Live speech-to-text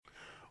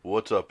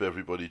What's up,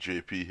 everybody?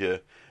 JP here,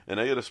 and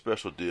I got a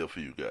special deal for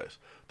you guys.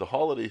 The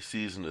holiday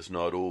season is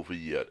not over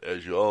yet.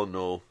 As you all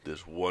know,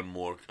 there's one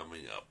more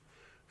coming up.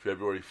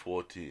 February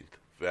 14th,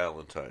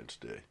 Valentine's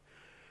Day.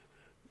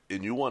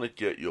 And you want to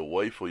get your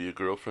wife or your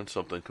girlfriend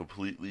something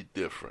completely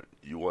different.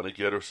 You want to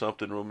get her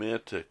something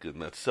romantic and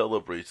that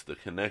celebrates the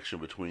connection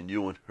between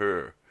you and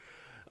her.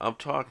 I'm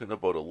talking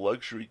about a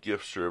luxury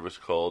gift service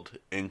called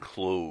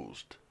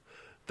Enclosed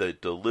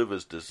that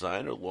delivers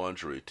designer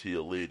lingerie to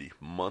your lady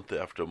month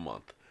after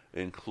month.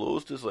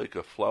 Enclosed is like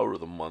a Flower of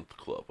the Month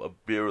club, a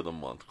Beer of the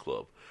Month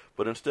club.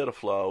 But instead of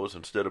flowers,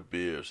 instead of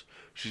beers,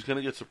 she's going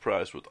to get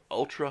surprised with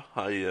ultra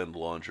high-end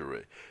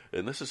lingerie.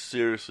 And this is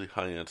seriously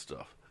high-end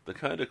stuff. The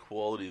kind of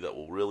quality that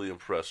will really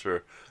impress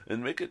her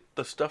and make it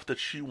the stuff that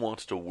she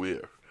wants to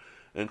wear.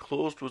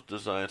 Enclosed was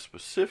designed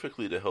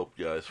specifically to help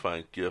guys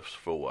find gifts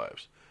for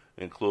wives.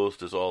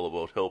 Enclosed is all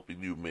about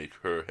helping you make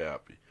her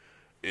happy.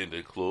 And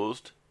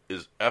Enclosed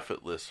is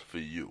effortless for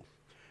you.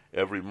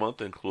 Every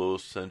month,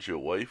 Enclosed sends your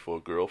wife or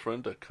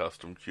girlfriend a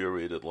custom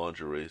curated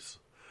lingerie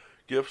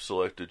gift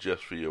selected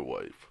just for your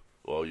wife,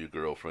 or your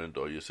girlfriend,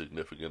 or your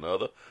significant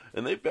other,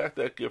 and they back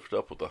that gift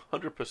up with a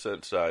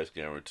 100% size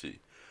guarantee,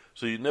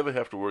 so you never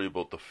have to worry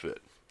about the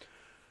fit.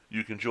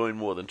 You can join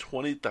more than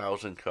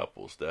 20,000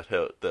 couples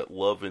that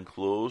love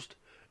Enclosed,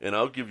 and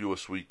I'll give you a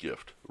sweet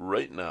gift.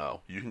 Right now,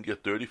 you can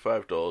get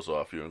 $35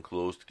 off your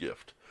Enclosed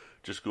gift.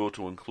 Just go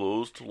to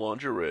Enclosed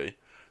Lingerie.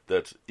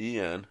 That's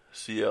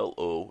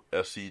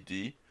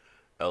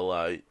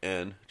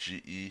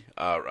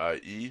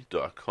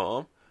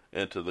EnclosedLingerie.com.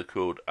 Enter the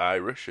code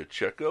IRISH at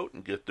checkout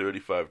and get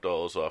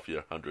 $35 off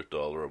your $100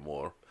 or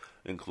more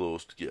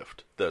Enclosed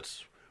gift.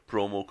 That's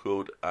promo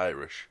code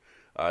IRISH,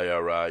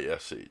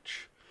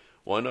 IRISH.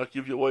 Why not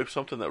give your wife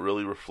something that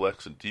really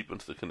reflects and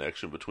deepens the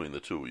connection between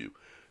the two of you?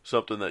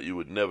 Something that you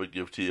would never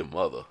give to your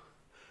mother.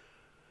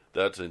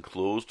 That's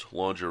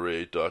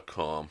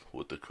EnclosedLingerie.com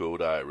with the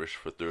code IRISH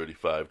for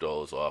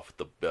 $35 off,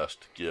 the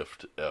best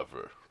gift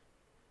ever.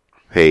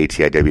 Hey,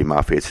 TIW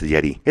Mafia, it's the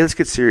Yeti. Hey, let's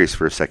get serious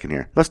for a second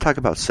here. Let's talk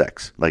about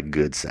sex, like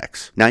good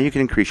sex. Now you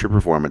can increase your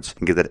performance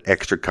and get that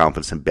extra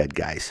confidence in bed,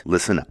 guys.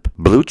 Listen up.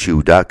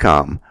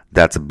 BlueChew.com.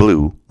 That's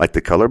blue, like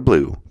the color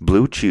blue.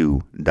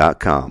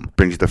 BlueChew.com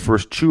brings you the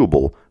first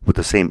chewable with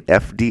the same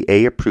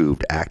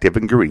FDA-approved active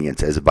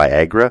ingredients as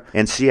Viagra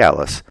and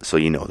Cialis, so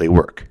you know they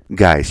work.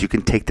 Guys, you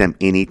can take them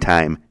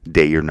anytime,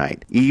 day or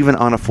night, even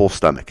on a full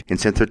stomach. And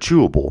since they're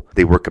chewable,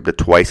 they work up to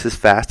twice as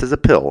fast as a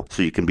pill,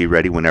 so you can be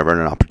ready whenever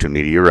an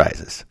opportunity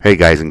arises. Hey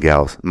guys and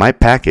gals, my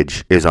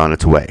package is on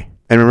its way.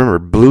 And remember,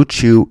 Blue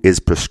Chew is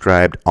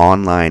prescribed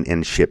online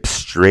and shipped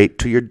straight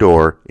to your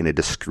door in a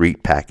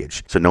discreet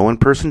package. So no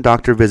in-person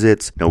doctor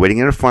visits, no waiting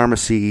in a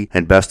pharmacy,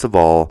 and best of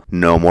all,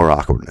 no more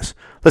awkwardness.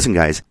 Listen,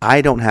 guys,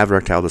 I don't have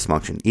erectile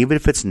dysfunction. Even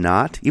if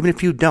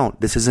you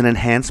don't, this is an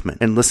enhancement.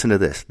 And listen to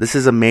this. This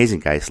is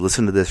amazing, guys.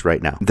 Listen to this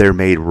right now. They're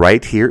made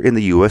right here in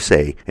the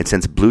USA, and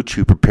since Blue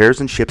Chew prepares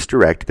and ships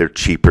direct, they're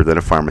cheaper than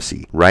a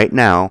pharmacy. Right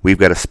now, we've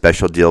got a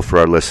special deal for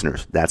our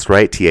listeners. That's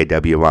right,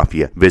 TAW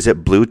Mafia.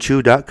 Visit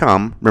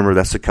BlueChew.com. Remember,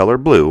 that's the color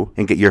blue,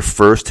 and get your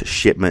first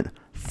shipment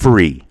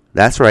free.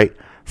 That's right.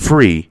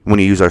 Free when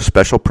you use our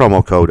special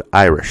promo code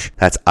IRISH.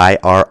 That's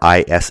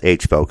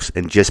IRISH, folks,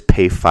 and just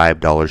pay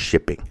 $5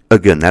 shipping.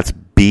 Again, that's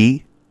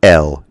BLUE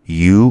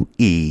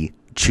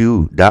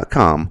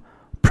Chew.com,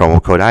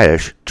 promo code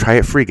IRISH. Try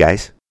it free,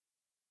 guys.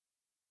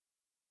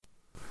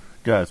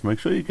 Guys, make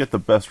sure you get the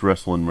best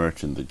wrestling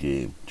merch in the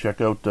game.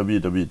 Check out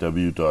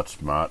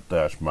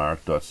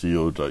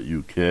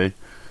www.smart-mark.co.uk.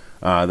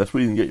 That's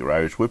where you can get your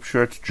Irish Whip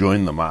shirts.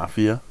 Join the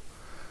Mafia.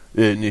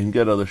 And you can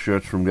get other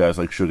shirts from guys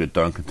like Sugar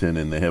Dunkerton,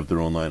 and they have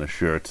their own line of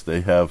shirts. They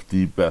have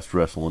the best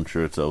wrestling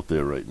shirts out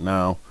there right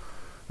now.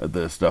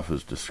 The stuff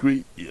is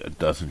discreet. It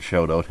doesn't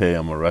shout out, hey,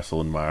 I'm a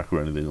wrestling mark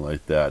or anything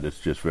like that. It's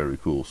just very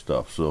cool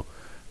stuff. So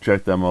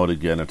check them out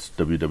again. It's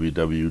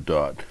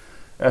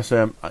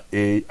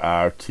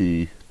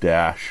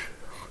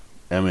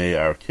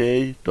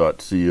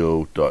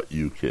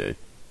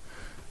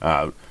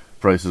www.smart-mark.co.uk.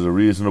 Prices are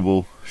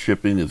reasonable.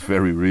 Shipping is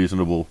very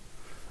reasonable.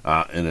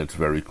 And it's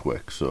very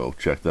quick, so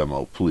check them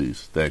out,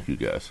 please. Thank you,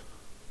 guys.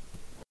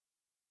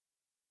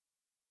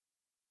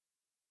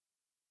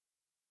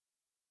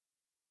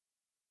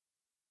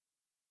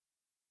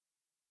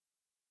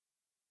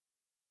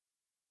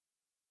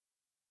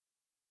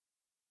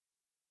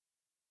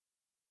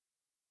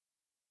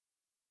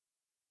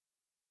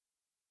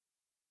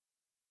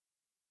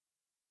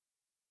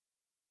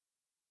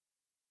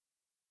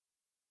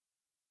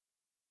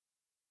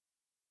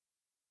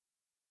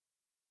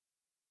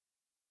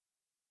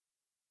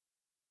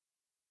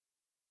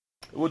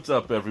 What's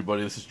up,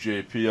 everybody? This is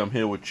JP. I'm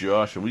here with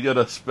Josh, and we got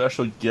a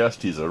special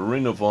guest. He's a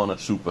Ring of Honor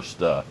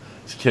superstar.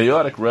 He's a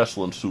chaotic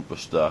wrestling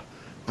superstar.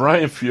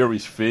 Brian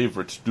Fury's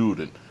favorite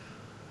student.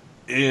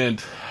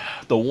 And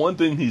the one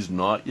thing he's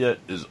not yet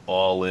is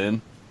All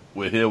In.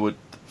 We're here with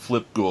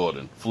Flip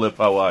Gordon. Flip,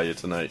 how are you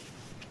tonight?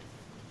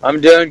 I'm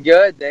doing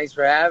good. Thanks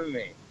for having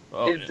me.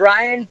 Oh, Did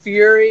Brian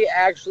Fury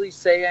actually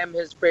say I'm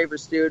his favorite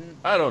student?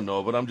 I don't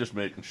know, but I'm just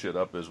making shit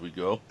up as we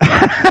go.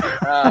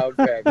 Oh,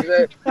 okay.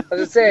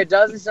 say, it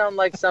doesn't sound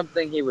like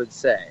something he would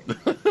say.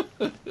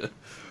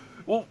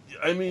 Well,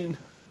 I mean,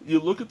 you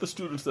look at the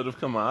students that have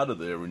come out of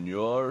there, and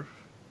you're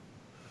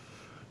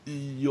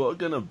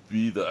gonna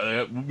be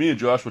the. Me and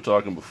Josh were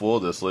talking before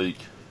this. Like,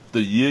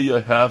 the year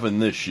you're having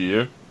this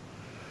year,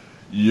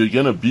 you're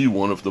gonna be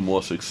one of the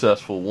more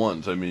successful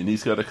ones. I mean,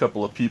 he's got a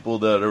couple of people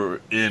that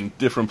are in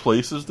different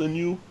places than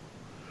you,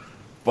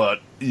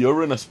 but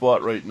you're in a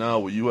spot right now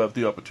where you have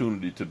the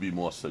opportunity to be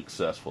more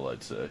successful,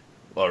 I'd say,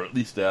 or at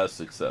least as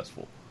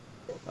successful.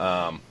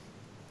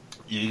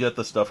 You got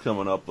the stuff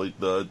coming up like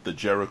the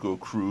Jericho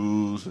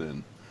Cruise,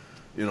 and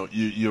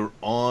you're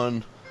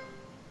on.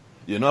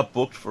 You're not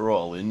booked for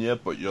All In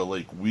yet, but you're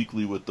like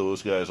weekly with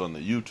those guys on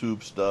the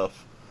YouTube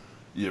stuff.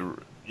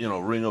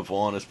 Ring of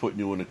Honor is putting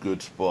you in a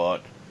good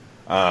spot.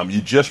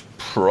 You just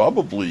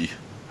probably,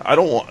 I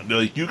don't want,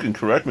 like, you can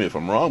correct me if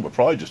I'm wrong, but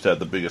probably just had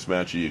the biggest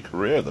match of your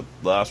career the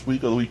last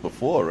week or the week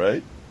before,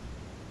 right?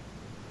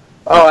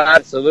 Oh,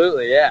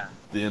 absolutely, yeah.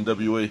 The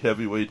NWA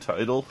heavyweight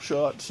title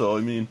shot. So,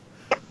 I mean,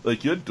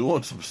 like, you're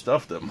doing some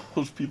stuff that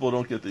most people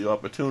don't get the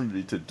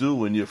opportunity to do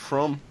when you're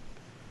from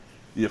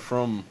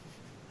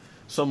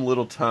some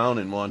little town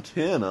in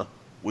Montana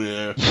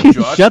where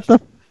Josh...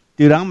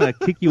 Dude, I'm going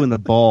to kick you in the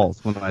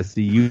balls when I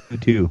see you,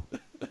 too.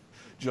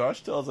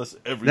 Josh tells us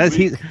every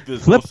week...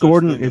 Flip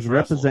Gordon is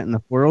representing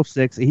the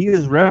 406. He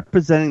is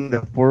representing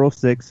the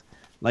 406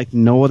 like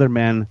no other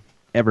man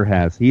ever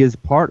has. He is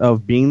part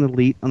of being the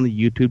elite on the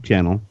YouTube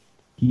channel.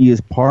 He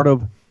is part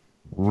of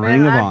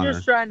Ring of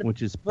Honor,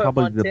 which is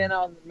probably Montana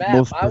on the map.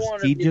 most I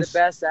want to be the prestigious...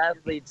 best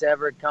athlete to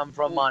ever come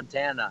from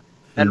Montana.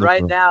 And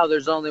right now,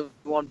 there's only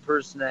one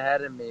person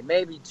ahead of me,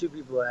 maybe two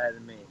people ahead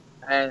of me.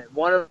 And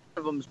one of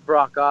them is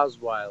Brock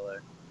Osweiler.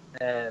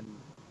 And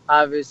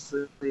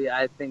obviously,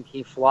 I think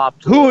he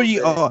flopped. Who are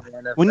you?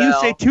 When you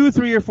say 2,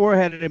 3, or 4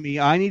 ahead of me,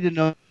 I need to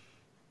know.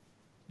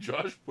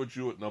 Josh put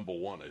you at number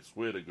 1, I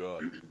swear to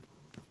God.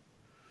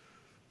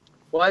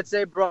 Well, I'd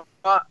say Brock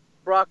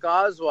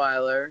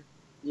Osweiler.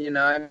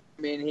 I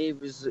mean,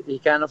 he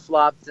kind of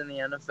flopped in the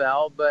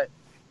NFL, but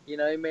he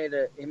made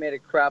a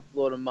crap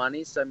load of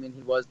money. So I mean,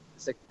 he was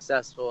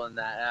successful in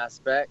that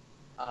aspect.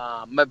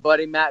 My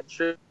buddy Matt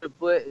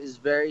Triplett is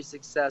very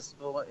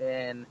successful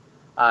in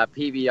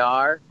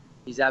PBR.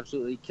 He's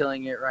absolutely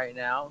killing it right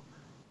now.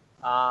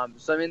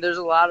 So I mean, there's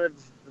a lot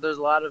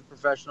of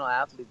professional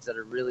athletes that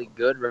are really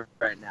good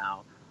right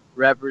now,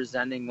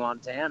 representing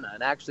Montana,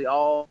 and actually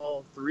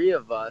all 3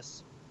 of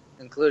us,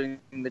 including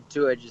the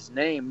 2 I just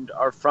named,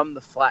 are from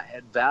the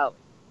Flathead Valley.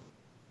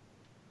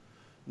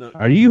 No.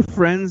 Are you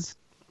friends?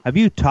 Have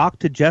you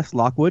talked to Jess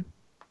Lockwood?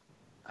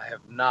 I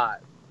have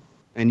not.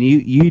 And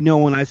you know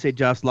when I say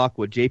Jess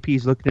Lockwood,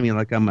 JP's looking at me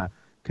like I'm a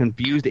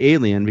confused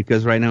alien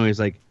because right now he's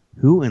like,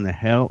 who in the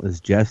hell is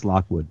Jess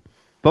Lockwood?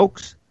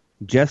 Folks,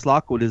 Jess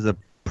Lockwood is a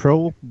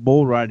pro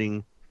bull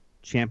riding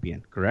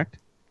champion, correct?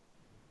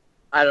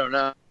 I don't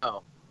know.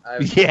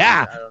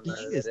 Yeah. I don't know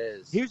who it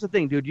is. Here's the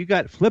thing, dude. You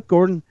got Flip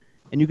Gordon,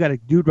 and you got a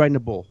dude riding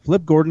a bull.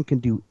 Flip Gordon can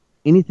do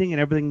anything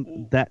and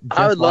everything that Jess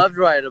I would love to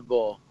ride a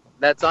bull.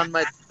 That's on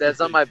my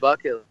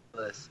bucket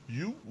list.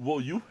 You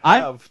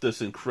have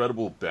this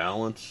incredible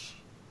balance.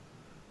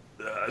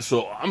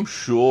 So I'm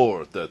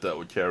sure that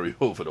would carry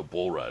over to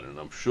bull riding, and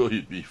I'm sure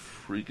you'd be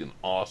freaking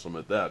awesome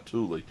at that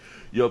too. Like,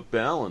 your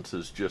balance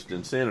is just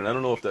insane, and I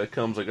don't know if that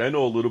comes, like, I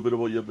know a little bit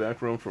about your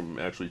background from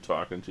actually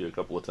talking to you a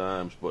couple of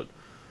times, but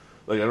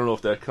like, I don't know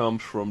if that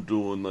comes from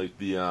doing like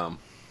the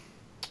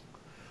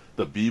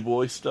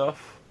b-boy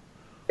stuff.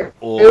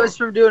 Or... It was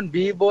from doing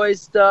b-boy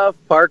stuff,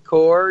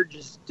 parkour,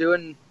 just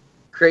doing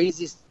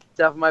crazy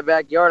stuff in my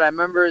backyard. I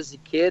remember as a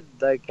kid,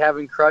 like,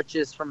 having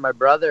crutches from my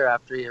brother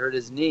after he hurt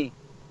his knee.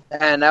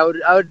 And I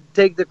would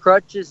take the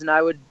crutches and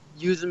I would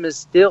use them as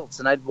stilts,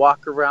 and I'd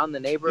walk around the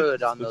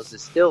neighborhood on those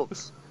as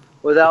stilts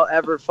without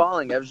ever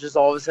falling. I was just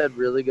always had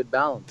really good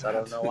balance. I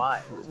don't know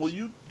why. Well,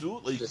 you do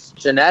it like just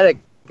genetic,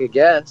 I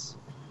guess.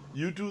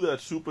 You do that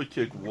super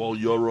kick while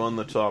you're on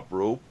the top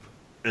rope,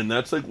 and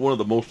that's like one of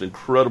the most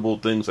incredible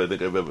things I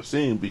think I've ever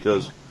seen,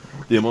 because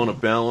the amount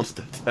of balance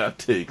that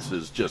takes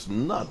is just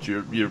nuts.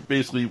 You're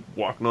basically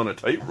walking on a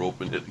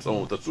tightrope and hitting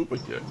someone with a super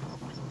kick.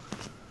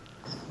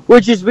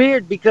 Which is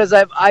weird because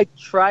I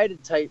tried a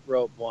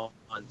tightrope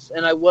once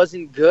and I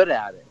wasn't good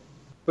at it,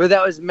 but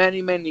that was many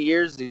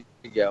years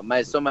ago.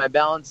 My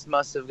balance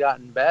must have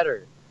gotten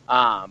better.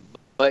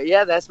 But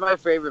yeah, that's my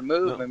favorite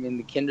move. No. I mean,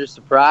 the Kinder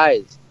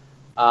Surprise.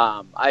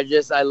 I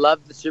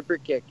love the super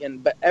kick,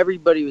 but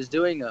everybody was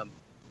doing them,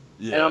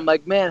 and I'm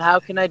like, man, how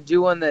can I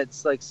do one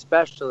that's like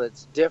special,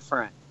 that's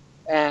different?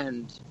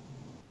 And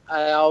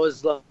I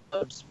always loved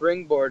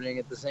springboarding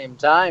at the same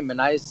time,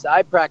 and I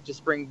practiced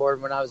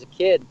springboard when I was a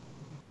kid.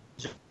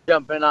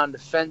 Jumping onto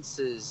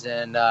fences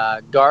and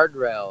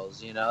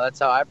guardrails, that's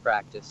how I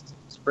practiced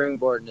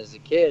springboarding as a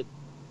kid.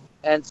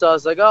 And so I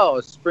was like, oh,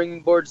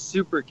 springboard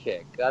super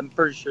kick. I'm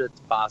pretty sure it's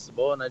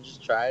possible, and I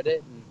just tried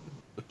it. And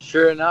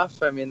sure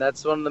enough, I mean,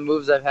 that's one of the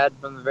moves I've had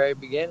from the very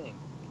beginning.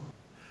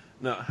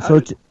 Now,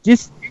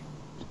 just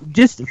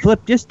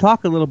Flip, just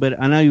talk a little bit.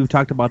 I know you've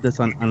talked about this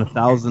on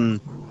 1,000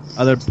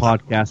 other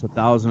podcasts,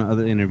 1,000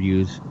 other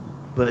interviews.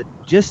 but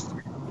just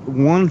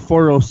one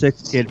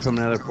 406 kid from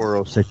another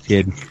 406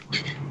 kid.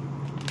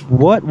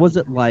 What was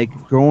it like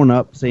growing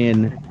up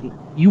saying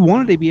you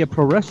wanted to be a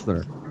pro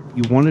wrestler?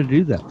 You wanted to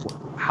do that.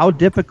 How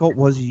difficult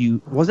was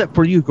it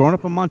for you growing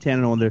up in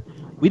Montana?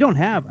 We don't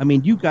have. I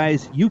mean, you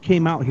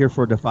came out here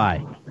for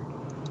Defy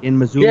in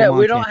Missoula. Yeah, Montana.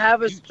 we don't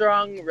have a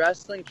strong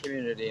wrestling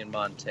community in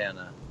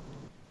Montana.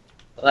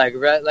 Like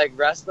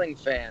wrestling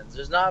fans.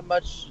 There's not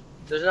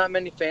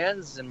many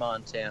fans in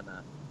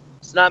Montana.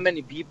 There's not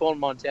many people in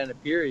Montana,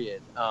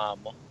 period.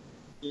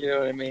 You know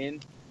what I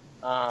mean?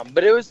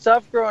 But it was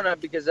tough growing up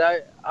because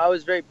I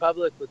was very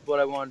public with what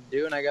I wanted to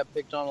do, and I got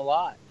picked on a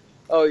lot.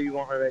 Oh, you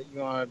want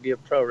to be a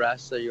pro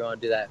wrestler? You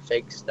want to do that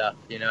fake stuff?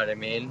 You know what I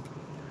mean?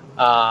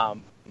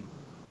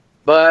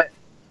 But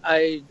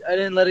I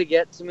didn't let it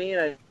get to me,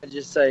 and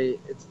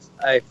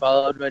I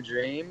followed my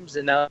dreams,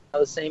 and now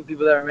the same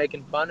people that are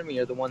making fun of me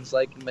are the ones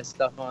liking my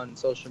stuff on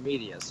social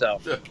media.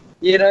 So,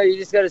 you know, you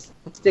just got to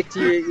stick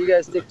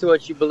to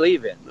what you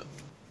believe in.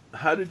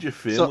 How did your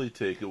family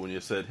take it when you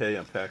said, "Hey,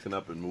 I'm packing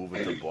up and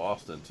moving to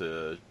Boston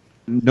to"?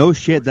 No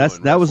shit.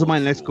 That was my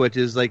next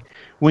question. Is like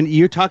when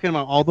you're talking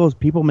about all those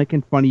people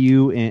making fun of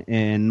you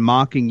and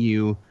mocking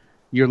you,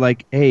 you're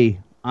like, "Hey,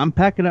 I'm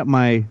packing up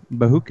my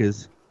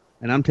bahukas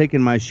and I'm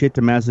taking my shit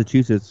to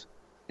Massachusetts,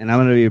 and I'm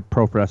going to be a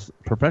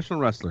professional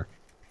wrestler."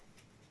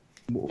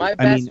 My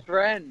best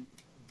friend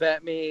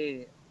bet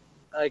me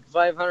like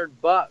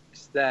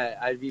 $500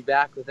 that I'd be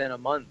back within a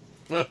month.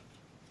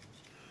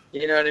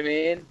 You know what I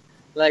mean?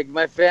 Like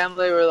my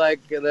family were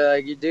like,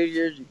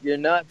 dude, you're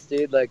nuts,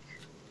 dude. Like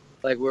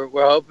we're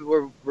hoping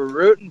we're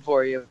rooting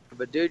for you,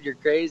 but dude, you're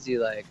crazy.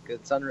 Like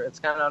it's kind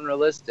of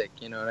unrealistic.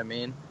 You know what I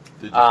mean?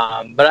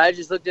 But I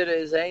just looked at it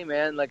as, hey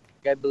man, like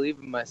I believe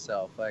in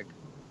myself. Like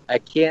I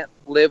can't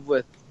live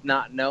with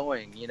not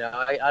knowing. You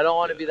know, I don't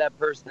want to be that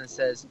person that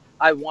says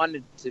I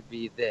wanted to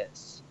be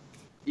this,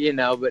 you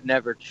know, but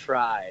never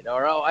tried,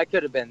 or I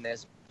could have been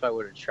this if I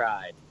would have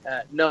tried.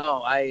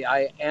 No,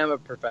 I am a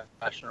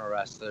professional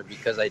wrestler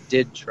because I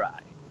did try,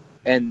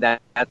 and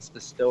that's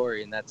the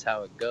story, and that's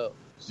how it goes.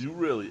 You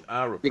really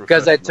are a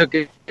because I took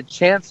a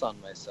chance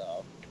on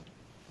myself.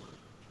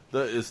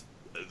 That is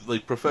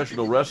like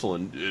professional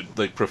wrestling,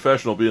 like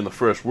professional being the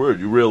first word.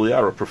 You really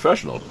are a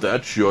professional.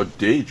 That's your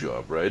day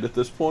job, right? At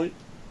this point.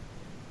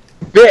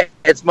 Yeah,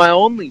 it's my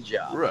only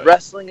job. Right.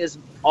 Wrestling is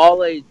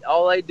all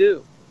I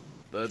do.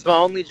 It's my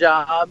only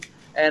job,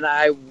 and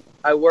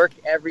I work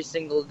every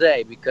single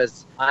day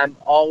because I'm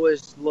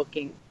always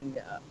looking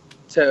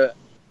to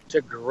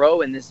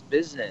grow in this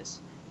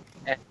business.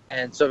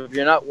 And so if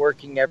you're not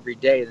working every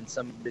day, then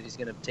somebody's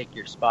going to take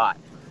your spot.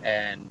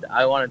 And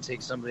I want to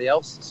take somebody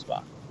else's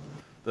spot.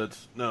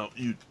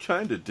 You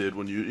kind of did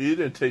when you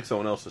didn't take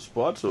someone else's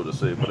spot, so to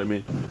say. But I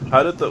mean,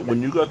 how did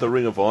when you got the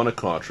Ring of Honor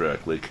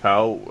contract, like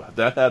how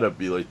that had to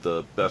be like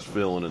the best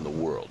feeling in the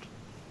world?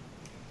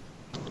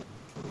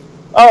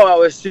 Oh, I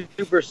was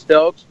super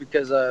stoked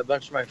because a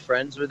bunch of my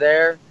friends were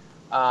there,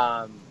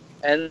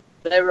 and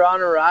they were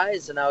on a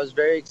rise, and I was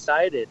very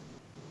excited.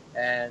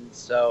 And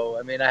so,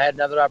 I mean, I had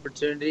another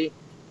opportunity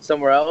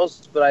somewhere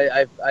else, but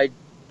I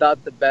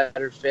thought the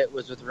better fit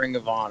was with Ring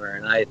of Honor,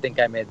 and I think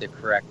I made the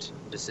correct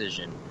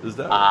decision. Is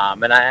that?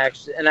 And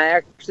I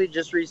actually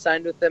just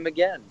re-signed with them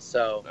again.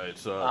 So I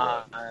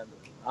saw that.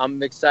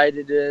 I'm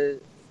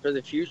excited for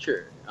the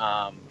future.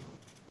 I'm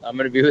going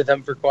to be with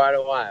them for quite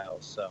a while.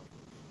 So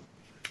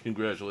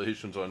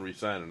congratulations on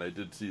re-signing. I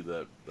did see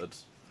that.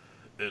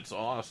 It's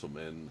awesome,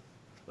 and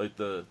like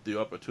the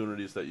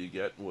opportunities that you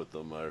get with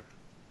them are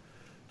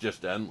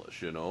just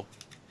endless, you know.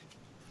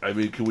 I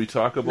mean, can we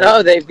talk about?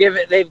 No, they've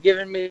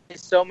given me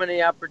so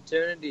many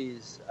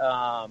opportunities.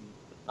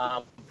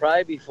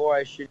 Probably before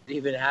I should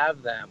even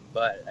have them,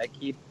 but I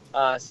keep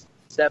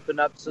stepping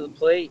up to the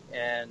plate,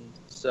 and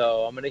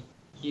so I'm gonna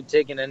keep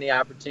taking any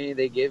opportunity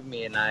they give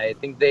me, and I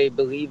think they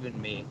believe in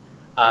me,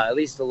 at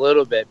least a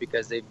little bit,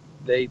 because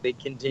they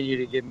continue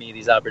to give me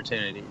these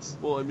opportunities.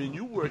 Well, I mean,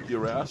 you work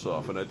your ass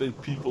off, and I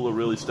think people are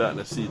really starting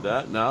to see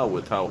that now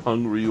with how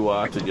hungry you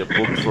are to get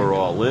booked for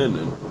All In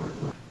and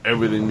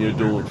everything you're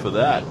doing for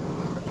that.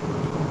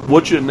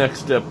 What's your next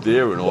step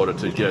there in order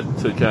to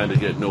kind of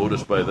get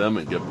noticed by them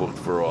and get booked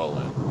for All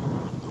In?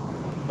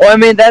 Well, I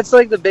mean, that's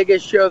like the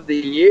biggest show of the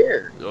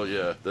year. Oh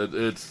yeah,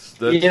 that's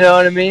you know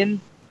what I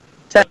mean?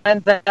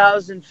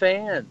 10,000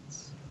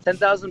 fans,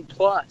 10,000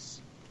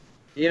 plus.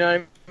 You know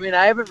what I mean?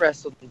 I haven't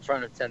wrestled in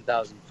front of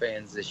 10,000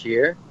 fans this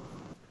year.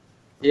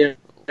 You know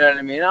what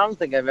I mean? I don't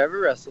think I've ever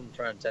wrestled in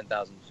front of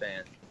 10,000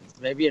 fans.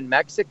 Maybe in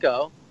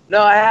Mexico.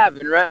 No, I have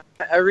in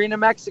Arena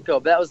Mexico.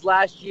 But that was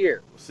last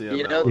year.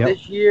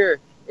 This year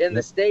in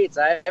the States,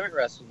 I haven't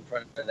wrestled in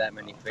front of that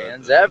many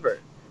fans ever.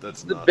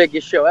 That's the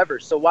biggest show ever.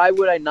 So why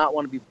would I not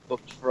want to be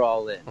booked for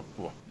All In?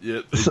 Well,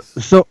 yeah.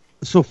 So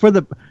for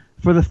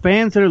the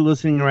fans that are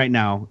listening right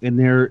now, and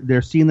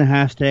they're seeing the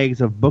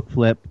hashtags of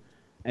BookFlip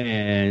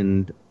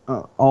and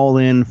All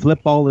In,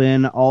 Flip All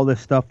In, all this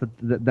stuff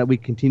that we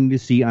continue to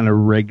see on a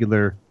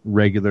regular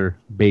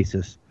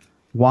basis.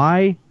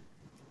 Why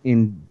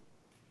in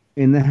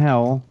the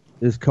hell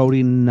is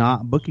Cody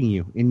not booking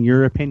you, in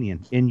your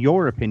opinion? In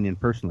your opinion,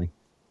 personally?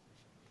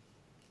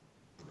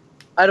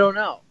 I don't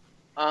know.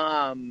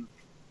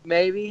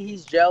 Maybe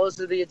he's jealous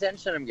of the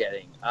attention I'm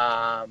getting.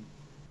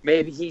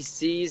 Maybe he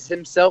sees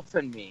himself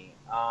in me.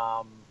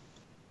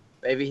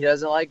 Maybe he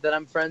doesn't like that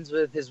I'm friends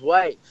with his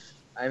wife.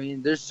 I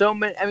mean, there's so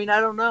many. I mean, I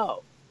don't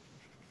know.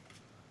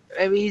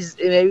 Maybe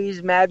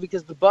he's mad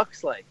because the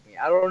Bucks like me.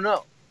 I don't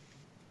know.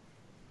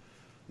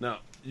 Now,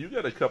 you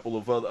got a couple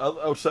of other,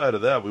 outside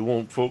of that, we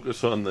won't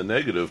focus on the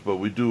negative, but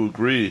we do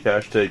agree,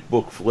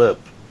 #book flip.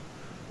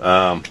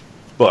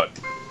 But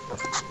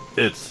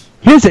it's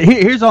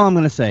here's all I'm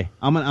gonna say.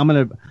 I'm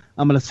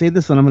gonna say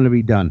this and I'm gonna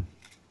be done.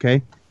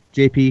 Okay,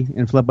 JP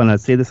and Flip, I'm gonna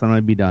say this and I'm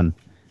gonna be done.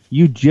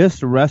 You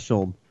just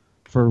wrestled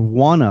for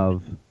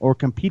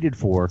competed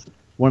for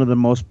one of the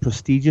most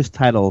prestigious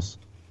titles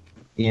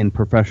in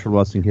professional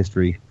wrestling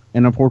history,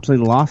 and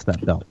unfortunately lost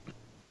that belt.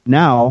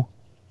 Now,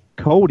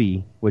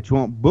 Cody, which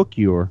won't book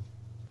your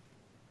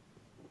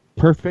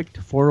perfect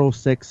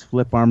 406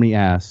 flip army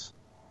ass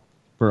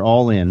for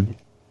All In,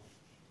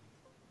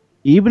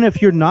 even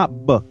if you're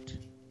not booked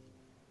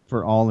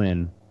for All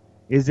In,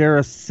 is there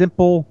a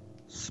simple,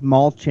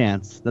 small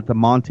chance that the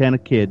Montana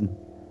Kid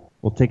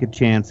will take a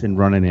chance and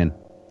run it in?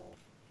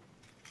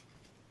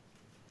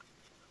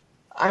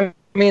 I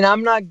mean,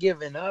 I'm not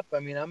giving up. I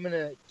mean, I'm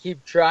gonna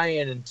keep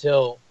trying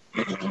until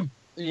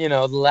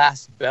the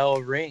last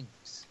bell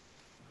rings.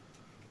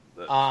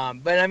 But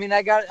I mean,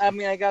 I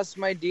got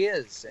some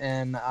ideas,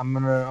 and I'm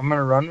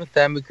gonna run with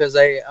them because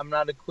I'm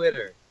not a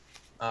quitter.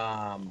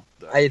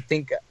 I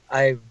think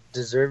I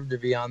deserve to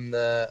be on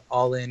the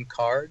All In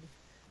card,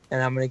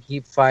 and I'm gonna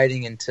keep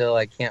fighting until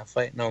I can't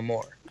fight no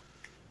more.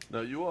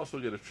 Now, you also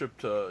get a trip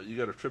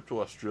to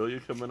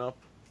Australia coming up.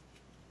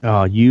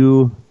 Oh,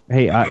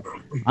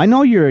 I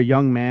know you're a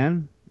young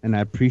man, and I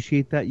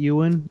appreciate that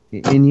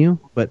in you,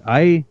 but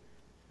I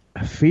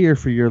fear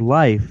for your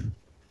life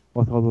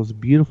with all those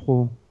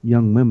beautiful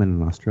young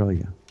women in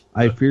Australia.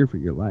 I fear for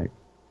your life.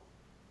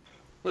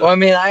 Well, I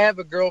mean, I have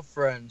a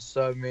girlfriend,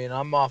 so I mean,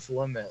 I'm off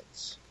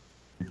limits.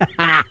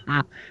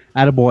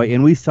 Attaboy.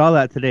 And we saw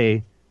that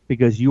today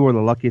because you are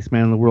the luckiest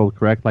man in the world,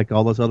 correct? Like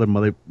all those other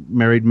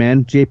married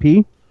men,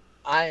 JP,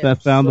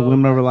 that found the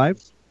women of her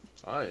life?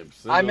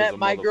 I met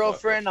my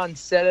girlfriend on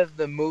set of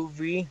the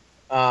movie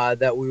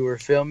that we were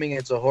filming.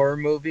 It's a horror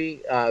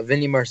movie.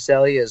 Vinny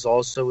Marcelli is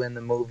also in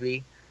the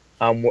movie.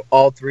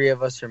 All three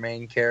of us are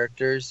main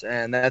characters,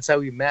 and that's how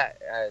we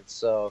met.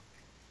 So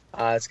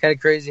it's kind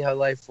of crazy how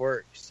life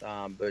works.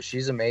 But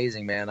she's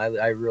amazing, man.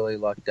 I really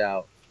lucked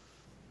out.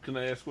 Can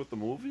I ask what the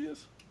movie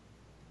is?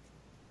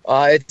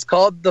 It's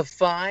called The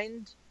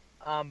Find.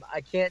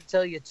 I can't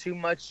tell you too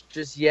much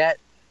just yet,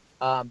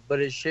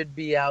 but it should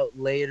be out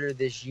later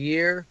this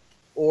year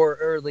or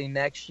early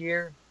next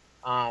year.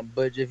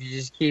 But if you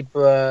just keep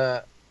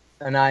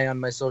an eye on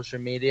my social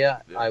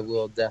media, I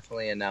will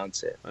definitely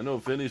announce it. I know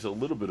Vinny's a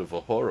little bit of a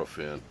horror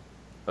fan.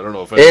 I don't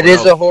know if it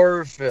is a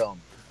horror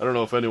film. I don't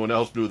know if anyone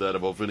else knew that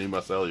about Vinny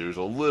Marcelli. He's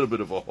a little bit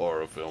of a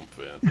horror film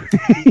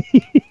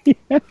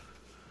fan.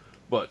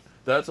 But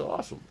that's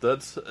awesome.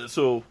 That's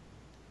so.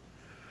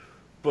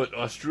 But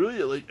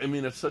Australia,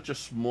 it's such a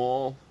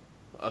small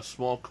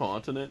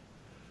continent.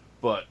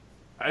 But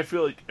I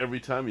feel like every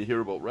time you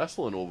hear about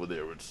wrestling over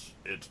there, it's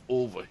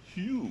over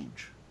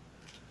huge,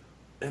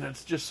 and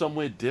it's just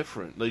somewhere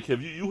different. Like,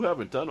 you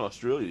haven't done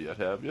Australia yet,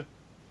 have you?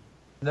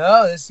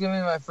 No, this is gonna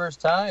be my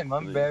first time.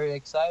 I'm very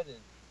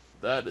excited.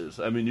 That is.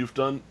 I mean, you've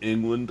done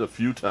England a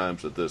few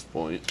times at this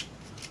point.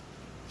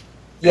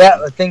 Yeah,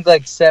 I think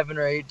like 7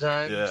 or 8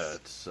 times. Yeah,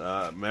 it's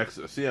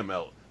Mexico,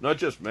 CML. Not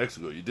just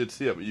Mexico. You did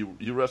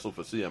you wrestled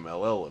for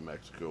CMLL in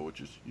Mexico, which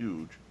is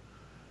huge.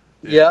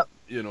 Yep.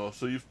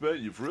 So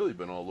you've really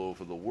been all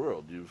over the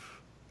world.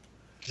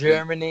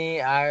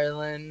 Germany,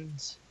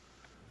 Ireland,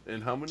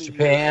 and how many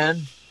Japan?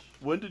 Years,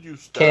 when did you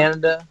start?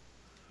 Canada.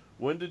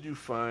 When did you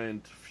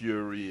find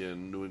Fury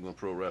and New England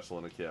Pro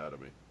Wrestling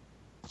Academy?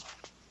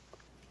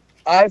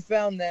 I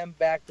found them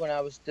back when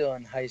I was still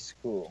in high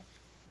school.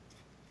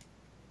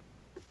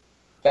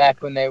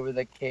 Back when they were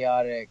the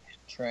Chaotic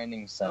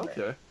Training Center.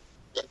 Okay.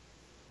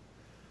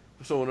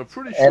 So in a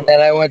pretty short... And then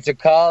I went to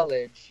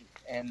college,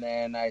 and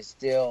then I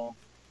still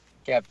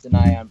kept an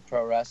eye on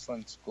pro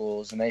wrestling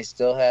schools, and they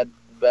still had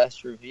the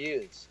best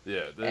reviews.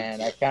 Yeah.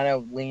 And I kind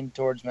of leaned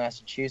towards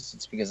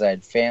Massachusetts because I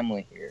had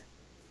family here.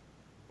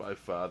 By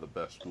far the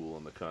best school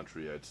in the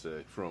country, I'd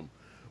say. From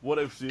what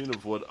I've seen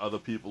of what other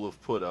people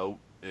have put out,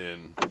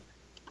 and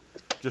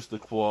just the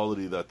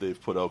quality that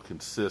they've put out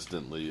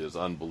consistently is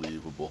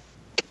unbelievable.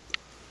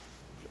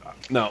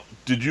 Now,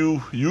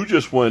 you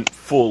just went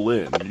full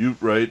in, you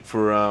weren't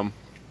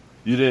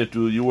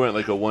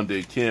like a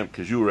one-day camp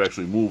because you were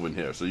actually moving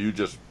here, so you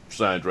just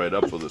signed right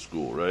up for the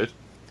school, right?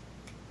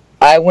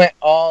 I went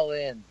all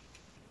in.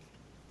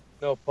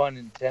 No pun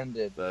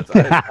intended.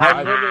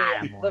 I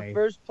literally, the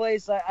first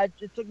place, it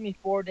took me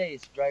 4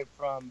 days to drive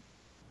from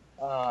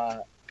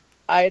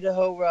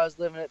Idaho, where I was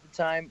living at the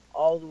time,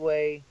 all the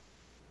way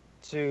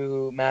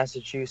to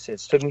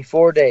Massachusetts. It took me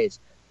 4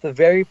 days. the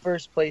very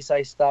first place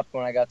I stopped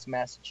when I got to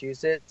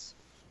Massachusetts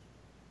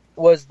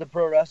was the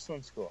pro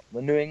wrestling school,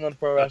 the New England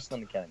Pro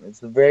Wrestling Academy. It's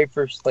the very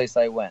first place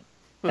I went.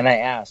 And I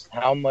asked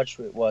how much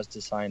it was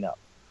to sign up.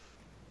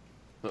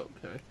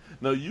 Okay.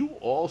 Now, you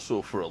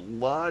also, for a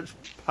large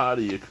part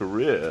of your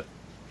career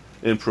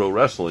in pro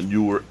wrestling,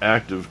 you were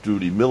active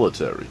duty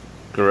military,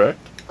 correct?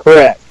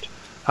 Correct.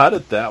 How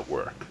did that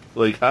work?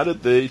 Like, how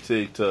did they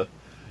take to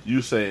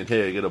you saying,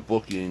 hey, I get a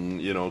booking,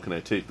 can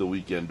I take the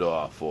weekend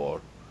off?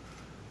 Or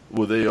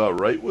were they all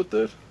right with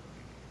it?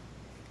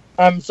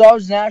 So I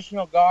was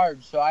National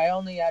Guard, so I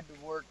only had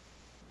to work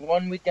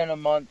 1 weekend a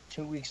month,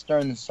 2 weeks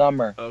during the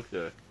summer.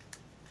 Okay.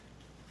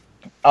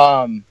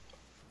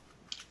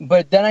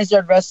 But then I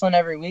started wrestling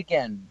every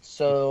weekend,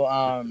 so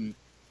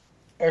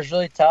it was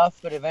really tough.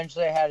 But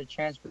eventually, I had to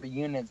transfer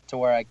units to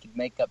where I could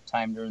make up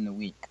time during the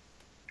week.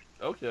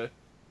 Okay.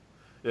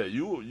 Yeah,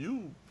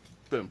 you've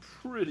been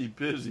pretty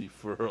busy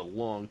for a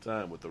long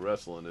time with the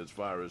wrestling, as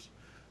far as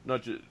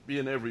not just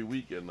being every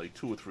weekend, like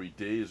 2 or 3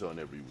 days on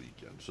every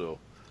weekend. So,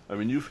 I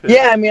mean, you've hit...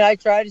 Yeah, I mean, I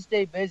try to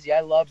stay busy.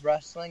 I love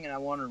wrestling, and I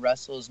want to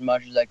wrestle as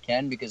much as I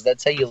can because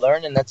that's how you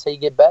learn and that's how you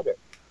get better.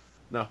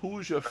 Now, who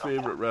was your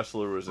favorite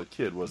wrestler as a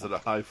kid? Was it a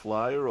high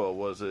flyer or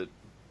was it...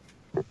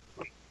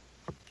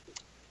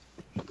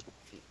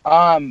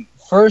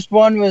 First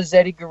one was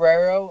Eddie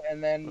Guerrero,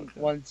 and then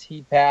once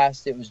he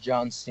passed, it was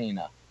John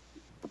Cena.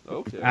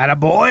 Okay.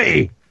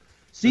 Attaboy!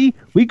 See,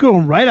 we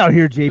going right out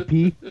here,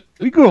 JP.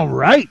 We going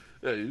right.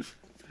 Yeah,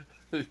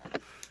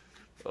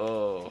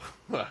 oh,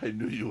 I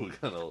knew you were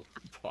gonna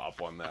pop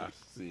on that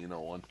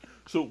Cena one.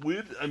 So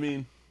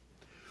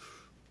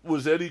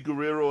was Eddie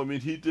Guerrero? I mean,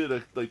 he did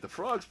like the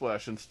frog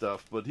splash and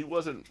stuff, but he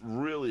wasn't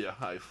really a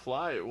high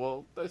flyer.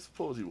 Well, I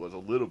suppose he was a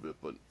little bit,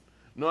 but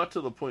not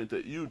to the point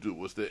that you do.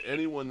 Was there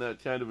anyone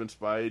that kind of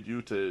inspired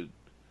you to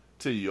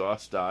your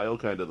style,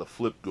 kind of the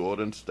Flip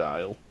Gordon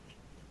style?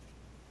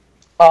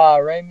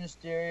 Rey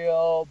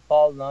Mysterio,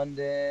 Paul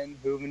London,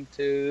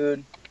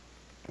 Juventud.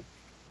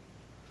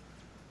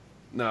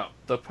 Now,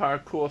 the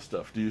parkour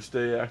stuff, do you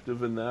stay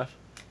active in that?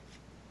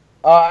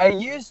 I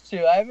used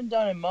to. I haven't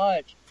done it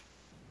much.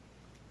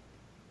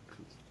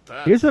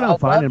 Here's what I'm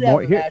finding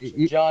more. I'd love to have a match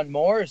with John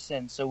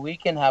Morrison so we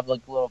can have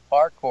like a little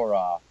parkour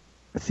off.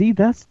 See,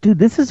 this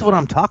is what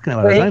I'm talking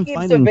about. But he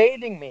keeps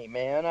evading me,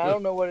 man. I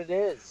don't know what it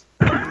is.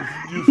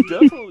 You've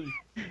definitely...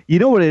 You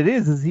know what it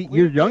is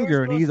you're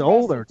younger and he's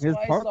older. His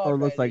parkour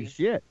looks like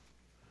shit.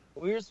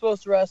 We were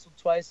supposed to wrestle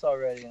twice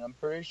already, and I'm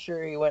pretty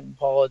sure he went and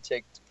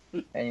politicked.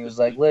 And he was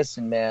like,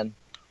 listen, man,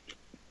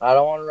 I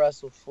don't want to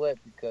wrestle Flip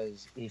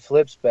because he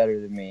flips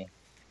better than me.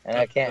 And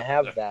I can't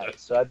have that.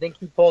 So I think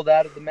he pulled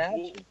out of the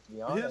match, to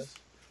be honest.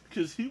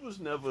 Because he was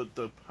never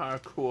the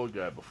parkour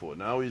guy before.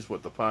 Now he's, the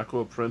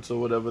parkour prince or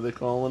whatever they're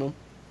calling him?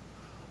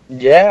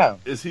 Yeah.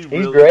 Is he He's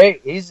really...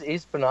 great.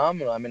 He's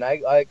phenomenal. I mean,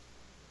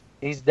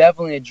 he's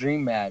definitely a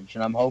dream match,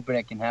 and I'm hoping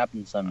it can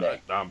happen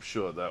someday. I'm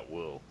sure that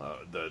will.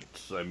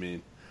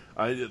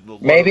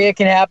 Maybe it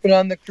can happen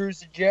on the Cruise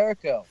to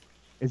Jericho.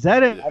 Is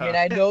that it? I mean,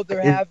 I know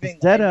they're having...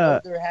 Is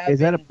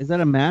that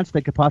a match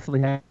they could possibly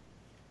have?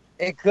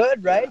 It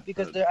could, right?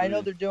 Because I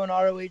know they're doing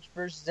ROH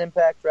versus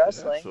Impact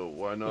Wrestling. Yeah, so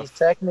why not? He's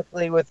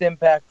technically with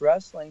Impact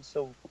Wrestling,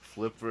 so...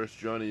 Flip versus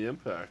Johnny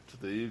Impact.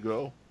 There you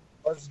go.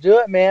 Let's do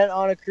it, man,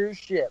 on a cruise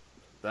ship.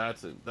 I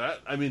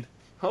mean,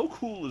 how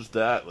cool is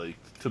that, like,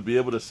 to be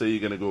able to say you're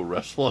going to go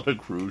wrestle on a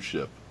cruise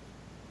ship?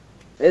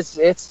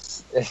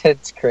 It's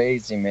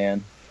crazy,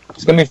 man.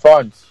 It's going to be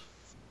fun.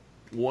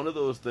 One of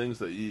those things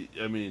that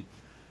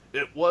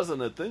it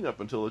wasn't a thing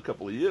up until a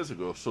couple of years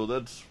ago, so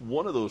that's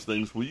one of those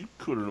things where you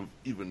couldn't have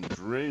even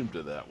dreamed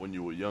of that when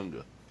you were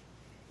younger.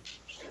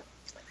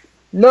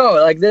 No,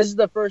 like, this is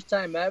the first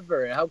time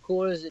ever. And how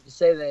cool is it to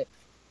say that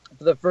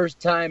for the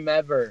first time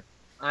ever,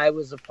 I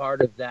was a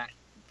part of that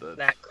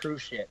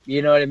cruise ship?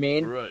 You know what I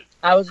mean? Right.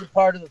 I was a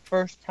part of the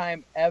first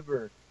time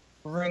ever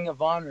Ring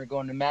of Honor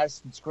going to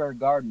Madison Square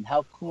Garden.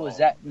 How cool is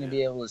that going to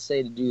be able to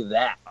say to do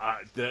that?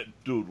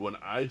 Dude, when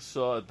I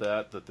saw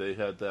that they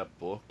had that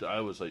booked, I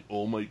was like,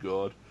 oh my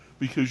God,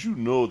 because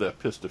that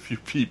pissed a few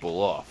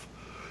people off.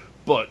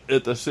 But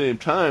at the same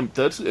time,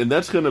 that's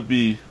going to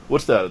be,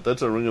 what's that?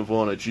 That's a Ring of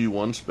Honor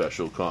G1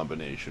 special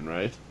combination,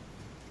 right?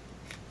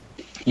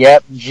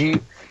 Yep,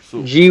 G1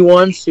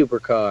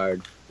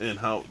 Supercard. And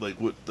how, like,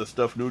 what the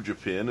stuff New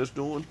Japan is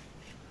doing,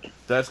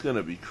 that's going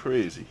to be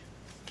crazy.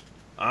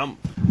 I'm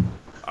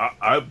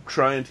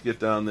trying to get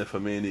down there for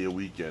Mania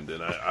weekend,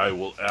 and I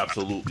will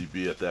absolutely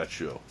be at that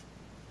show.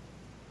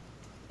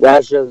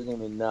 That show's going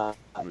to be nuts.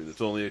 I mean, it's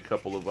only a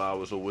couple of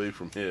hours away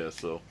from here,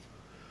 so.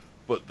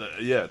 But,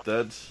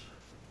 that's...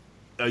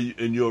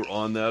 and you're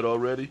on that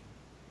already?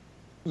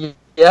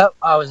 Yep,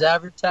 I was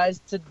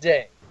advertised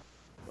today.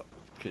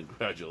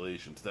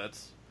 Congratulations.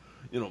 That's...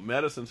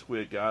 Madison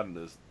Square Garden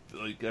is...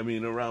 Like, I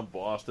mean, around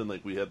Boston,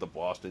 like, we had the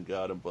Boston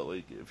Garden, but,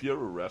 like, if you're a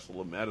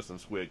wrestler, Madison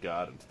Square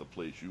Garden's the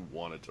place you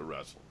wanted to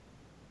wrestle.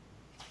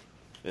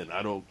 And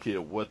I don't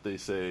care what they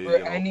say. For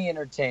any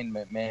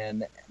entertainment,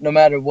 man, no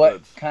matter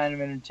what kind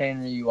of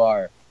entertainer you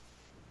are,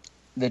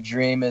 the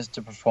dream is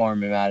to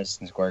perform in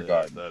Madison Square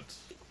Garden.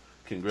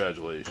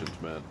 congratulations,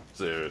 man.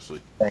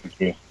 Seriously. Thank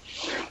you.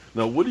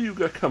 Now, what do you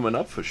got coming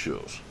up for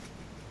shows?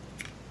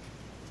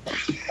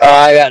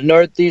 I got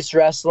Northeast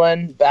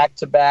Wrestling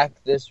back-to-back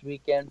this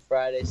weekend,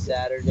 Friday,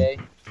 Saturday.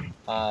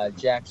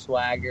 Jack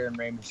Swagger and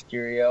Rey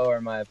Mysterio are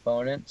my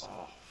opponents.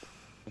 Oh,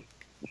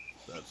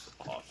 that's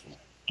awesome.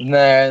 And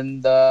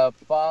then the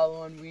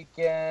following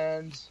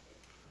weekend,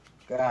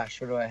 gosh,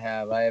 what do I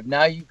have? I have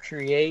Now You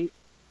Create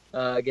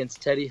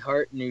against Teddy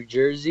Hart in New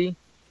Jersey.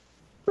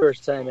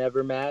 First time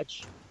ever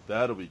match.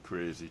 That'll be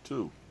crazy,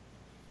 too.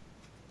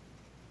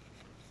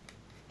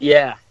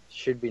 Yeah,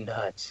 should be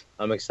nuts.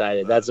 I'm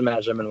excited. That's a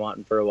match I've been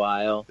wanting for a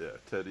while. Yeah,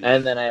 Teddy.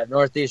 And then I have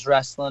Northeast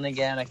Wrestling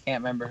again. I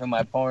can't remember who my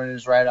opponent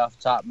is right off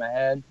the top of my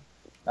head.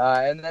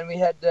 And then we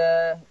had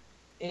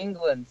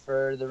England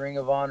for the Ring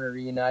of Honor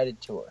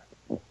Reunited Tour.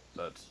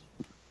 That's...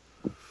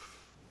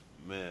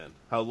 Man,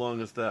 how long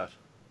is that?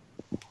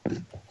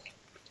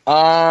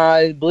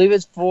 I believe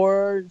it's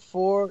for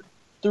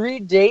 3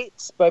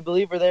 dates, but I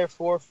believe we're there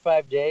 4 or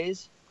 5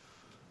 days.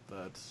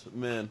 That's,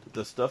 man,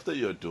 the stuff that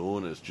you're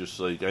doing is just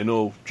like, I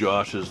know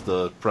Josh is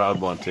the proud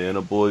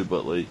Montana boy,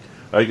 but like,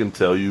 I can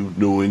tell you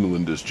New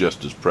England is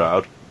just as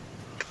proud.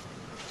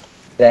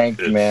 Thank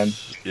you, man.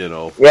 You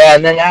know. Yeah,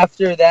 and then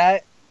after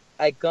that,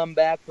 I come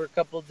back for a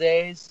couple of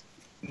days,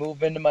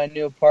 move into my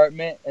new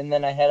apartment, and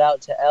then I head out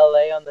to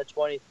LA on the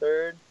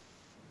 23rd,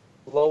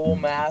 Lowell,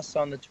 Mass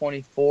on the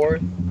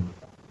 24th,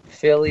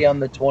 Philly on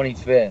the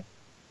 25th.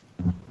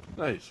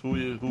 Nice.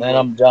 Then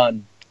I'm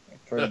done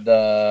for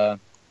the.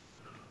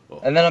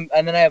 And then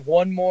I have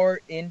one more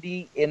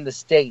indie in the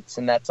States,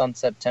 and that's on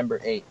September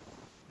 8th.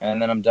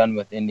 And then I'm done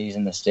with indies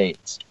in the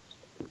States.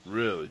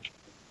 Really?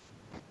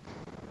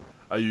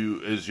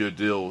 Is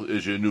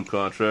your new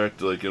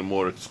contract like a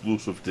more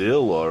exclusive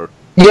deal, or?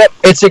 Yep,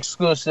 it's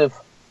exclusive.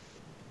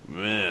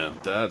 Man,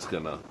 that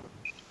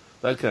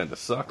kind of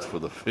sucks for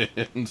the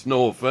fans.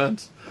 No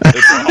offense.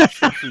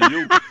 It's awesome for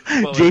you.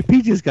 Well,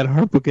 JP just got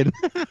heartbroken.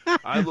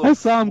 I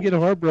saw him get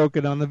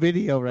heartbroken on the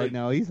video right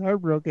now. He's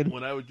heartbroken.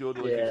 When I would go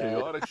to a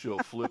chaotic show,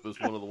 Flip is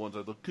one of the ones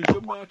I thought, because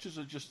your matches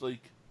are just like,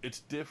 it's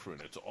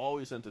different. It's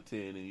always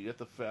entertaining. You get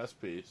the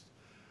fast paced.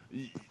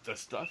 The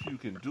stuff you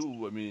can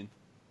do, I mean,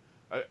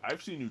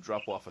 I've seen you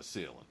drop off a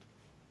ceiling.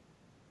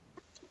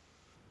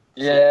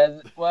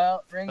 Yeah,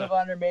 well, Ring of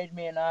Honor made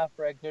me an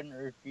offer I couldn't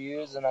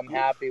refuse, and I'm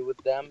happy with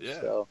them.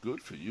 Yeah, so.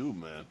 Good for you,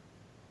 man.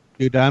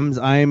 Dude,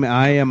 I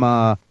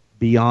am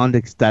beyond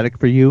ecstatic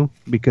for you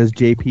because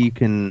JP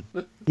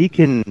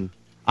can.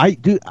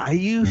 I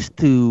used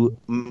to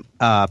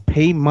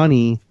pay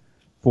money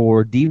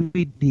for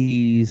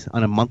DVDs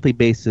on a monthly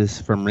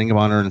basis from Ring of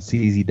Honor and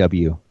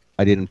CZW.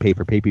 I didn't pay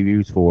for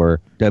pay-per-views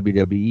for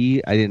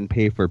WWE. I didn't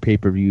pay for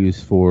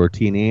pay-per-views for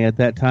TNA at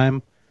that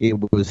time.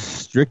 It was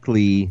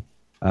strictly.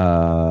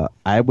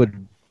 I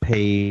would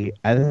pay.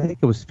 I think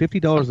it was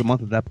 $50 a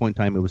month at that point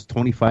in time. It was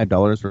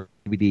 $25 for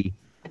DVD.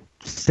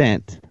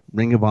 Sent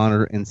Ring of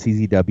Honor and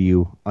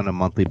CZW on a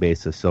monthly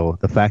basis. So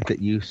the fact that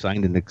you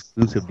signed an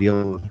exclusive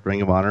deal with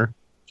Ring of Honor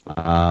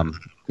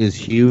is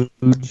huge,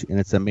 and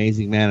it's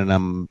amazing, man.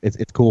 And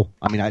it's cool.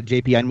 I mean,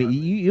 JP, I mean,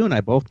 you and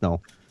I both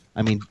know.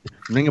 I mean,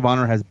 Ring of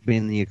Honor has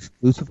been the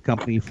exclusive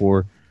company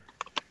for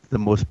the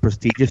most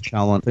prestigious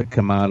talent to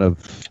come out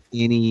of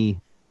any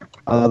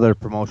other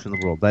promotion in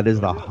the world. That is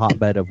the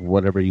hotbed of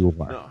whatever you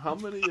are. Now, how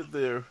many of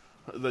their,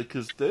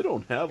 because they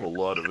don't have a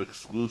lot of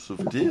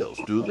exclusive deals,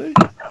 do they?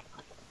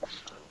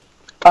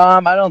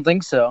 I don't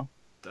think so.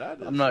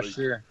 I'm not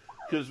sure.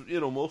 Because,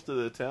 most of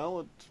their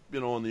talent,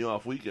 on the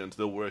off weekends,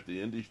 they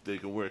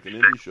can work an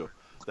indie show.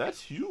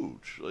 That's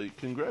huge. Like,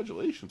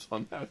 congratulations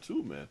on that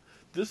too, man.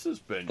 This has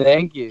been...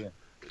 Thank you.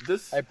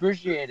 I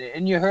appreciate it.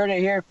 And you heard it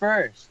here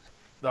first.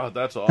 Oh,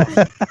 that's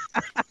awesome.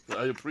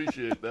 I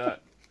appreciate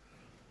that.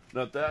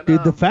 Not that,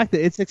 dude, the fact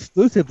that it's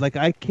exclusive, like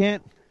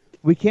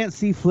we can't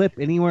see Flip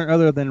anywhere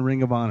other than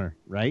Ring of Honor,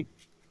 right?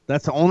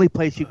 That's the only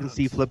place you can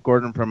see Flip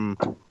Gordon from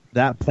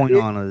that point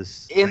on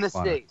is in the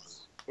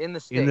States. In the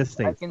States.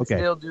 I can okay.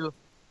 still do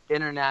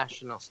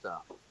international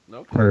stuff.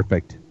 Okay.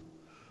 Perfect.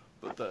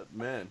 But that,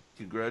 man,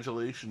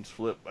 congratulations,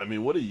 Flip. I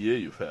mean, what a year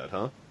you've had,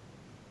 huh?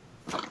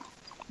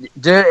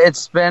 Dude,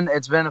 it's been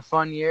a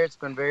fun year. It's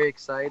been very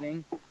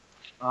exciting.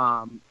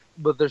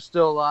 But there's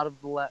still a lot of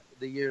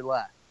the year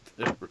left.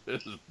 There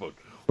is, but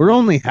we're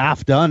only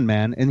half done,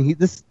 man. And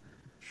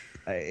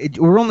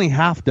we're only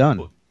half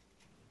done.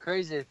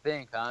 Crazy to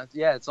think, huh?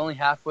 Yeah, it's only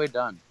halfway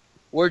done.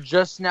 We're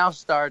just now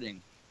starting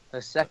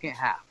the second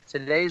half.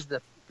 Today's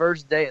the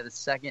first day of the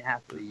second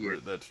half of the year.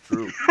 That's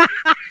true.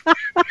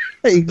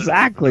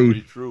 Exactly. That's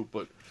very true.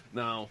 But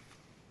now,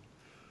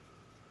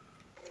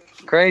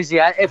 crazy.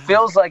 It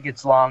feels like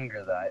it's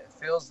longer though. It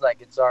feels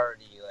like it's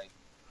already like.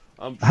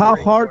 How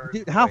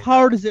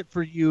hard is it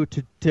for you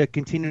to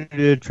continue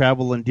to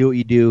travel and do what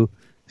you do,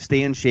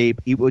 stay in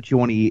shape, eat what you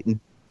want to eat, and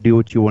do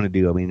what you want to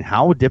do? I mean,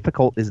 how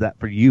difficult is that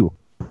for you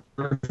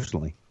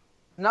personally?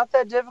 Not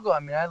that difficult. I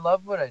mean, I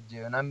love what I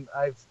do, and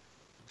I've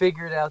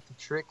figured out the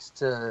tricks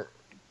to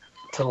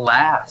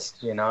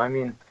last. I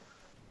mean,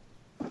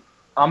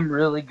 I'm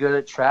really good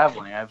at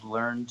traveling. I've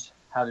learned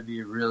how to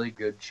be a really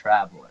good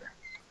traveler.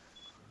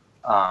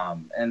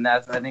 And I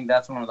think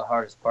that's one of the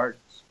hardest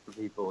parts for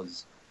people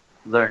is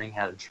learning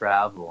how to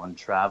travel and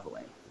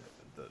traveling.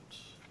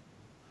 That's,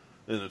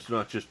 and it's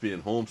not just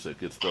being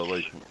homesick. It's the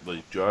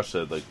like Josh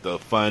said, like the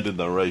finding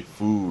the right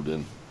food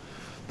and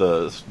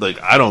the like.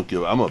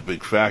 I'm a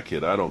big fat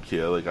kid. I don't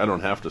care. Like I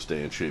don't have to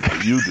stay in shape,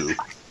 but you do.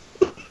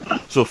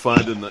 So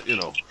finding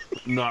the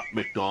not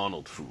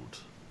McDonald's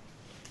foods.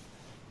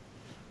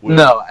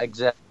 No, Where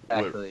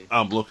exactly.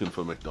 I'm looking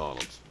for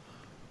McDonald's,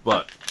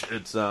 but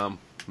it's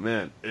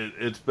man,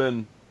 it's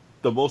been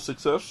the most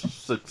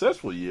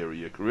successful year of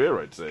your career,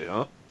 I'd say,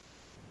 huh?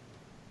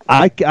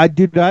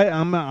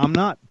 I'm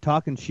not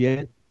talking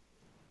shit,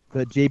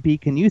 but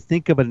JP, can you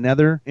think of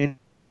another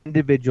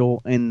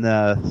individual in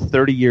the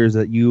 30 years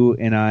that you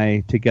and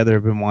I together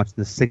have been watching,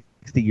 the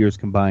 60 years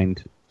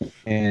combined,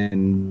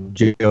 and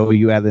Joe,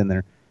 you add in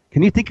there?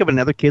 Can you think of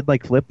another kid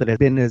like Flip that has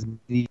been as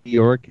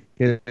meteoric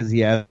as he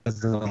has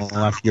in the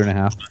last year and a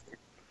half?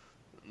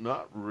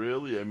 Not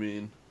really. I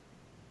mean,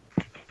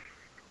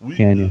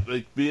 Can you?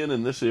 like being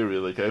in this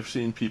area, like I've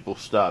seen people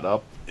start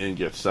up and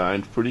get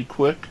signed pretty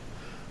quick,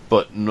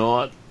 but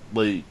not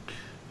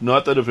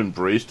that have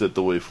embraced it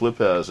the way Flip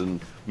has.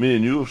 And me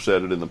and you have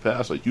said it in the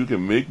past. Like you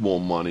can make more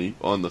money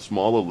on the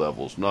smaller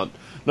levels, not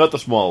the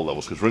smaller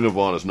levels, because Ring of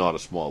Honor is not a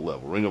small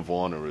level. Ring of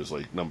Honor is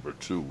like number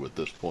 2 at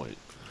this point.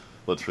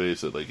 Let's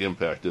face it. Like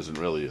Impact isn't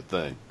really a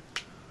thing.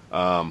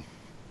 But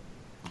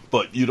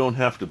you don't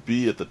have to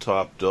be at the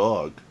top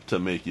dog to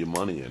make your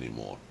money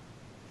anymore.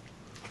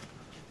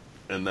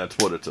 And that's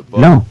what it's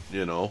about.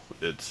 No.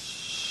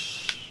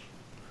 It's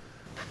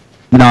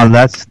No,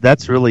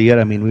 that's really it.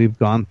 I mean, we've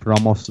gone for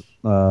almost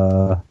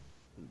 30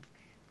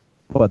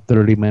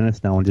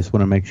 minutes now, and just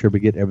want to make sure we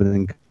get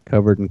everything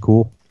covered and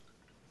cool.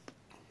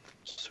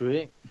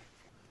 Sweet.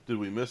 Did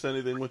we miss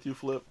anything with you,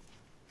 Flip?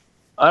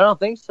 I don't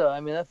think so. I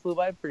mean, that flew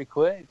by pretty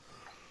quick.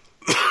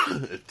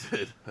 It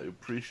did. I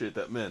appreciate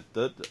that, man.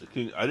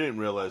 I didn't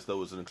realize that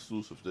was an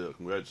exclusive deal.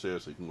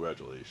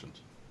 Congratulations.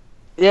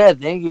 Yeah,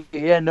 thank you.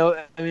 Yeah,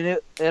 no, I mean,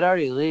 it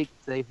already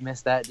leaked. They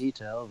missed that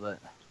detail, but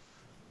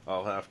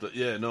I'll have to.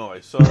 Yeah, no,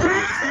 I saw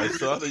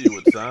that you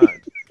had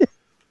signed,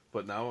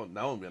 but now I'm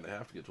gonna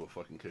have to get to a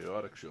fucking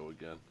chaotic show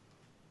again.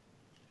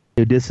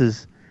 Dude, this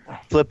is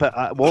Flip.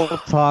 We'll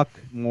talk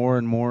more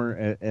and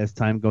more as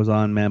time goes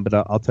on, man. But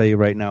I'll tell you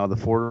right now, the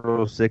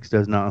 406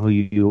 does not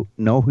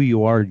know who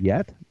you are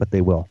yet, but they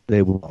will.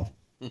 They will.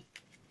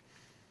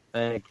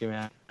 thank you,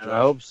 man. I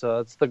hope so.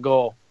 That's the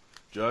goal.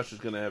 Josh is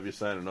gonna have you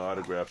signing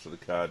autographs at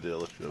the car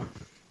dealership.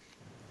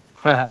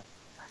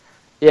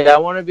 Yeah, I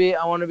want to be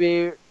known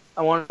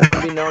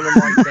in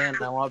Montana.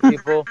 I want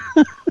people,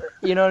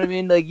 you know what I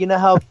mean? Like, you know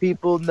how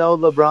people know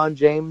LeBron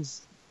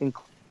James in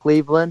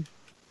Cleveland?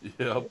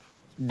 Yep.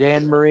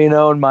 Dan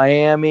Marino in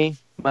Miami,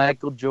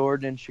 Michael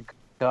Jordan in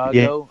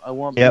Chicago. I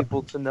want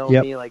people to know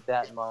me like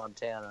that in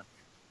Montana.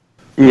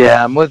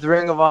 Yeah, I'm with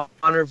Ring of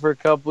Honor for a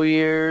couple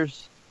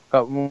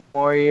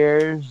more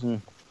years,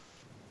 and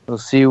we'll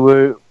see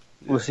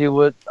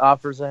what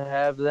offers I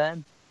have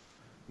then.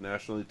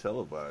 Nationally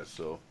televised,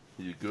 so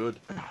you good?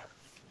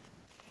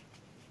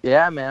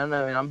 Yeah, man.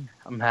 I mean,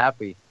 I'm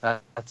happy.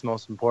 That's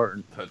most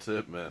important. That's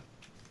it, man.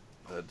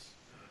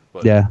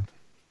 Yeah.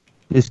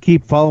 Just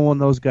keep following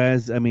those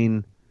guys. I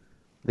mean,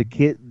 the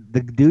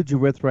dudes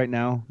you're with right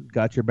now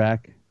got your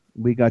back.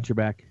 We got your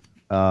back.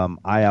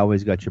 I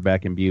always got your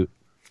back in Butte.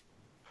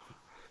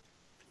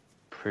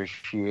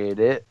 Appreciate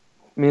it.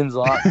 Means a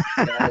lot.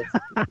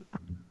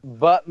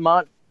 But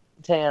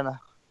Montana.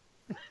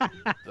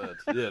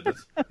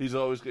 He's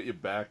always got your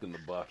back in the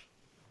butt.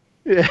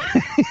 Yeah.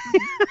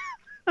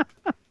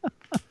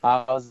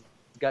 I always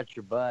got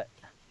your butt.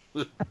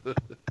 In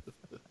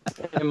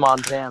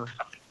Montana.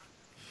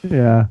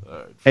 Yeah.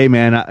 Right. Hey,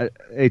 man.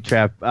 Hey,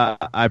 Trap.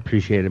 I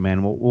appreciate it,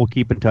 man. We'll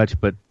keep in touch,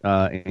 but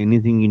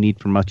anything you need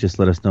from us, just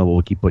let us know.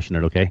 We'll keep pushing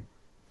it, okay?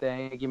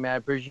 Thank you, man. I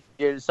appreciate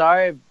it.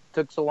 Sorry it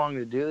took so long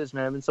to do this,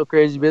 man. I've been so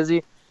crazy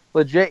busy.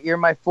 Legit, you're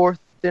my 4th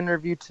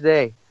interview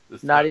today.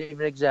 Not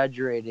even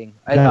exaggerating.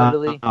 I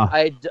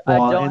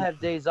don't have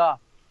days off.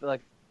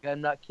 Like,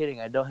 I'm not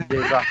kidding. I don't have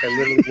days off. I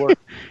literally work.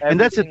 And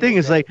that's the thing.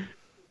 Is like,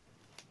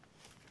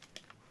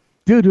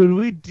 dude,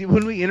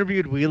 when we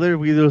interviewed Wheeler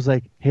was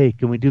like, "Hey,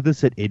 can we do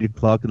this at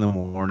 8:00 in the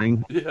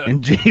morning?" Yeah.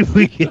 And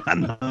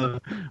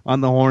JP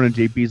on the horn, and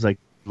JP's like,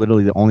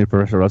 literally the only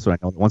person I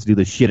know that wants to do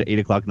this shit at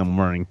 8:00 in the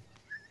morning.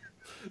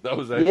 That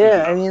was actually.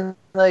 Yeah, I mean,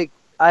 like,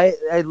 I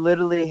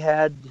literally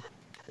had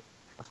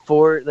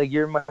 4. Like,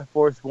 you're my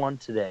 4th one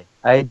today.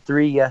 I had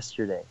 3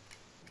 yesterday.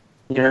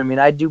 You know what I mean?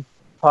 I do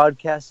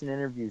podcasts and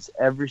interviews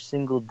every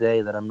single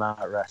day that I'm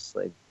not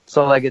wrestling.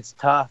 So, like, it's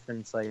tough, and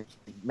it's like,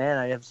 man,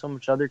 I have so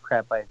much other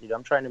crap I have to do.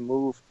 I'm trying to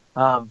move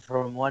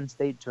from one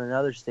state to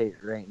another state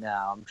right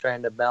now. I'm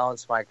trying to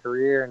balance my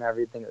career and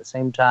everything at the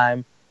same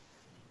time.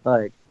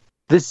 Like,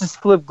 this is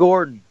Flip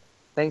Gordon.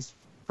 Thanks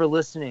for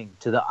listening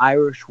to the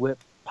Irish Whip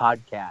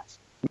podcast.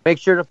 Make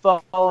sure to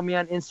follow me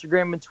on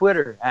Instagram and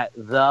Twitter at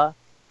The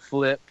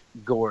Flip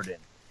Gordon.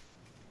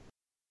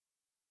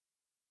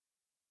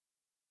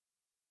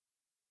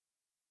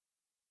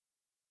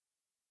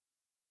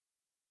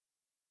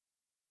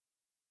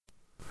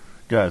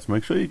 Guys,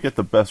 make sure you get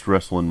the best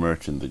wrestling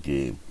merch in the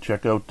game.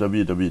 Check out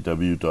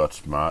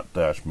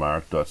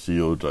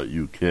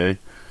www.smart-mark.co.uk.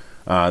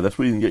 That's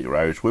where you can get your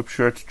Irish Whip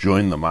shirts.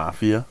 Join the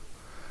Mafia.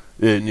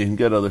 And you can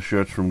get other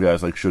shirts from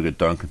guys like Sugar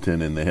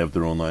Dunkerton, and they have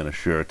their own line of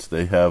shirts.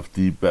 They have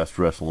the best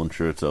wrestling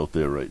shirts out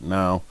there right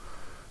now.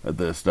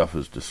 Their stuff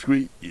is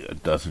discreet.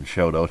 It doesn't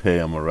shout out, hey,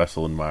 I'm a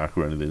wrestling mark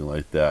or anything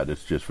like that.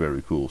 It's just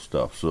very cool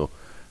stuff. So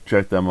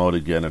check them out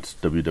again. It's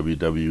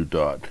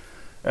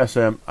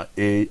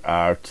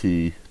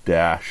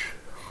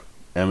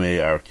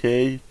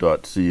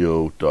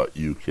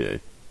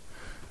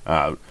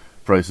www.smart-mark.co.uk.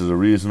 Prices are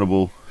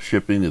reasonable.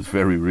 Shipping is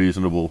very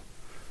reasonable.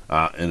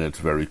 And it's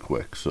very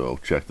quick. So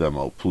check them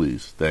out,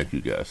 please. Thank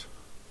you, guys.